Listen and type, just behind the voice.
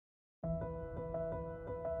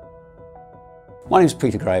My name is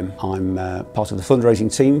Peter Graham. I'm part of the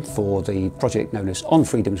fundraising team for the project known as On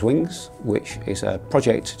Freedom's Wings, which is a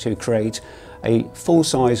project to create a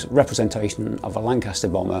full-size representation of a Lancaster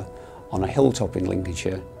bomber on a hilltop in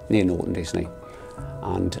Lincolnshire near Norton Disney.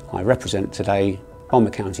 And I represent today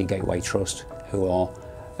Bomber County Gateway Trust, who are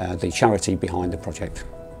the charity behind the project.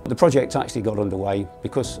 The project actually got underway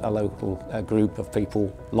because a local group of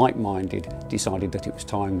people, like-minded, decided that it was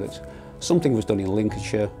time that something was done in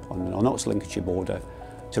Lincolnshire, on the Notts-Lincolnshire border,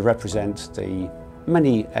 to represent the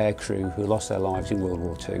many aircrew who lost their lives in World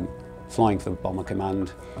War II, flying for Bomber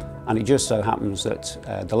Command. And it just so happens that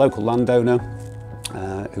the local landowner,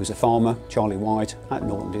 who's a farmer, Charlie White, at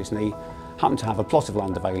Norton Disney, happened to have a plot of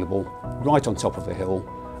land available right on top of the hill.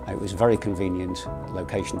 It was a very convenient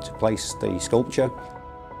location to place the sculpture.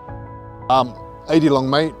 I'm Ady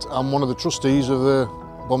Longmate. I'm one of the trustees of the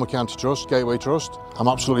Bomber County Trust, Gateway Trust. I'm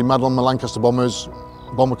absolutely mad on the Lancaster Bombers,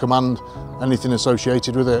 Bomber Command, anything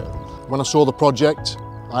associated with it. When I saw the project,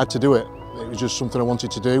 I had to do it. It was just something I wanted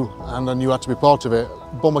to do, and I knew I had to be part of it.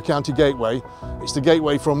 Bomber County Gateway, it's the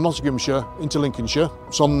gateway from Nottinghamshire into Lincolnshire.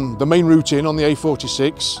 It's on the main route in on the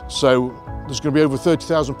A46, so there's going to be over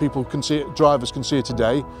 30,000 people drivers can see it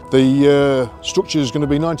today. The structure is going to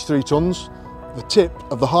be 93 tonnes. The tip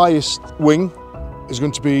of the highest wing is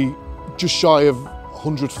going to be just shy of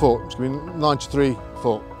 100 foot. It's going to be 93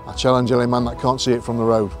 foot. I challenge any man that can't see it from the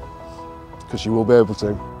road, because you will be able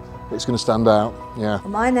to. It's going to stand out, yeah.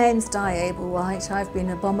 My name's Ady Longmate. I've been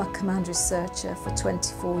a Bomber Command researcher for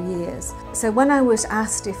 24 years. So when I was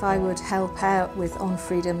asked if I would help out with On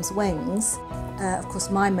Freedom's Wings, of course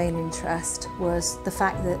my main interest was the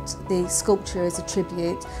fact that the sculpture is a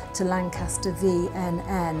tribute to Lancaster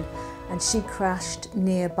VNN, and she crashed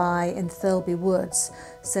nearby in Thirlby Woods,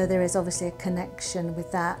 so there is obviously a connection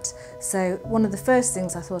with that. So one of the first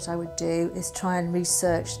things I thought I would do is try and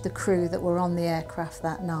research the crew that were on the aircraft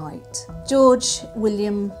that night. George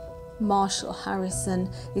William Marshall Harrison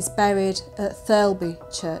is buried at Thirlby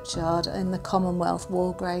Churchyard in the Commonwealth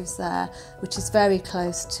War Graves there, which is very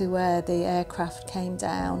close to where the aircraft came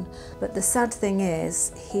down. But the sad thing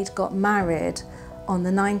is, he'd got married on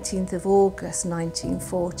the 19th of August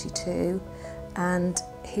 1942, and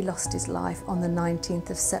he lost his life on the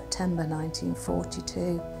 19th of September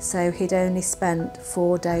 1942. So he'd only spent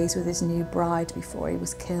 4 days with his new bride before he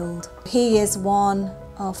was killed. He is one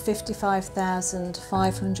of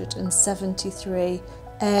 55,573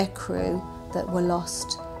 aircrew that were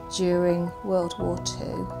lost during World War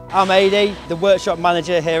II. I'm Ady, the workshop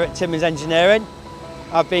manager here at Timmins Engineering.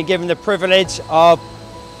 I've been given the privilege of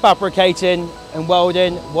fabricating and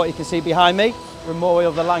welding what you can see behind me, memorial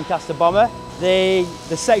of the Lancaster bomber. The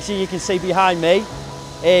section you can see behind me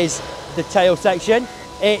is the tail section.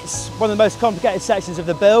 It's one of the most complicated sections of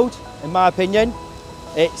the build, in my opinion.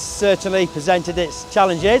 It's certainly presented its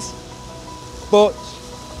challenges, but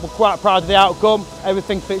we're quite proud of the outcome.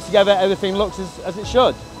 Everything fits together, everything looks as it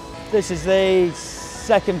should. This is the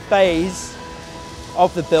second phase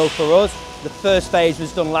of the build for us. The first phase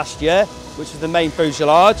was done last year, which is the main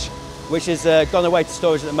fuselage, which has gone away to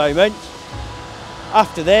storage at the moment.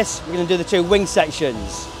 After this, we're going to do the two wing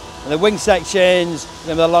sections. And the wing sections are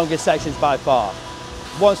going to be the longest sections by far.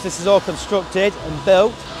 Once this is all constructed and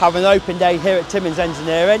built, have an open day here at Timmins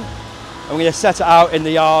Engineering, and we're going to set it out in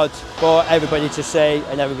the yard for everybody to see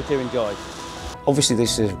and everybody to enjoy. Obviously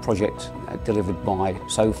this is a project delivered by,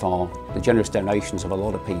 so far, the generous donations of a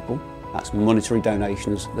lot of people. That's monetary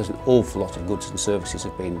donations. There's an awful lot of goods and services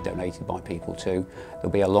have been donated by people too. There'll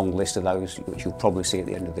be a long list of those, which you'll probably see at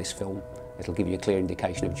the end of this film. It'll give you a clear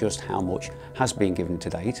indication of just how much has been given to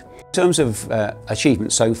date. In terms of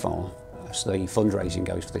achievements so far, as the fundraising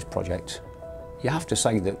goes for this project, you have to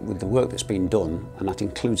say that with the work that's been done, and that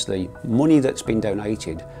includes the money that's been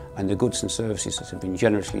donated and the goods and services that have been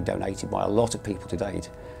generously donated by a lot of people to date,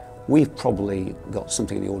 we've probably got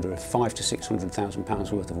something in the order of £500,000 to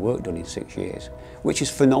 £600,000 worth of work done in 6 years, which is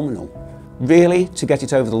phenomenal. Really, to get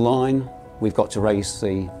it over the line, we've got to raise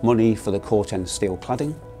the money for the court end steel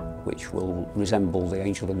cladding, which will resemble the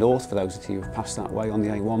Angel of the North for those of you who have passed that way on the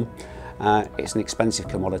A1. It's an expensive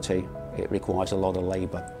commodity, it requires a lot of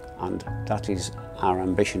labour, and that is our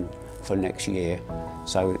ambition for next year.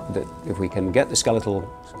 So that if we can get the skeletal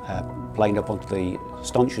planed up onto the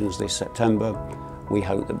stanchions this September, we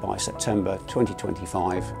hope that by September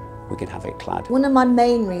 2025 we can have it clad. One of my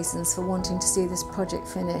main reasons for wanting to see this project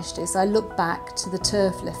finished is I look back to the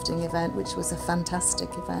turf lifting event, which was a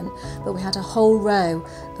fantastic event, but we had a whole row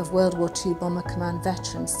of World War II Bomber Command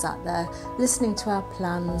veterans sat there listening to our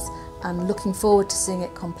plans and looking forward to seeing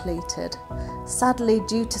it completed. Sadly,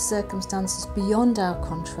 due to circumstances beyond our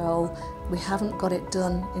control, we haven't got it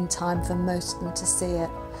done in time for most of them to see it.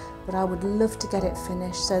 But I would love to get it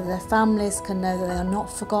finished so their families can know that they are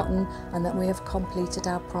not forgotten and that we have completed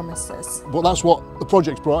our promises. But that's what the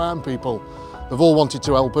project's brought out in people. They've all wanted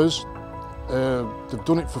to help us. They've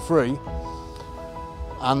done it for free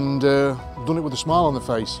and done it with a smile on their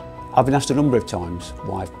face. I've been asked a number of times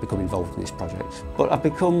why I've become involved in this project, but I've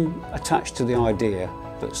become attached to the idea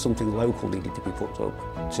that something local needed to be put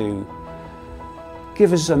up to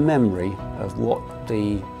give us a memory of what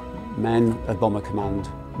the men of Bomber Command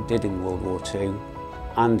did in World War II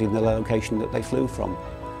and in the location that they flew from,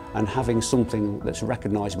 and having something that's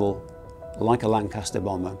recognisable like a Lancaster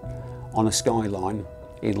bomber on a skyline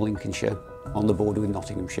in Lincolnshire on the border with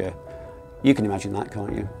Nottinghamshire. You can imagine that,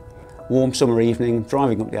 can't you? Warm summer evening,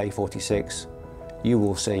 driving up the A46, you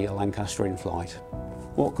will see a Lancaster in flight.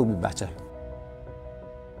 What could be better?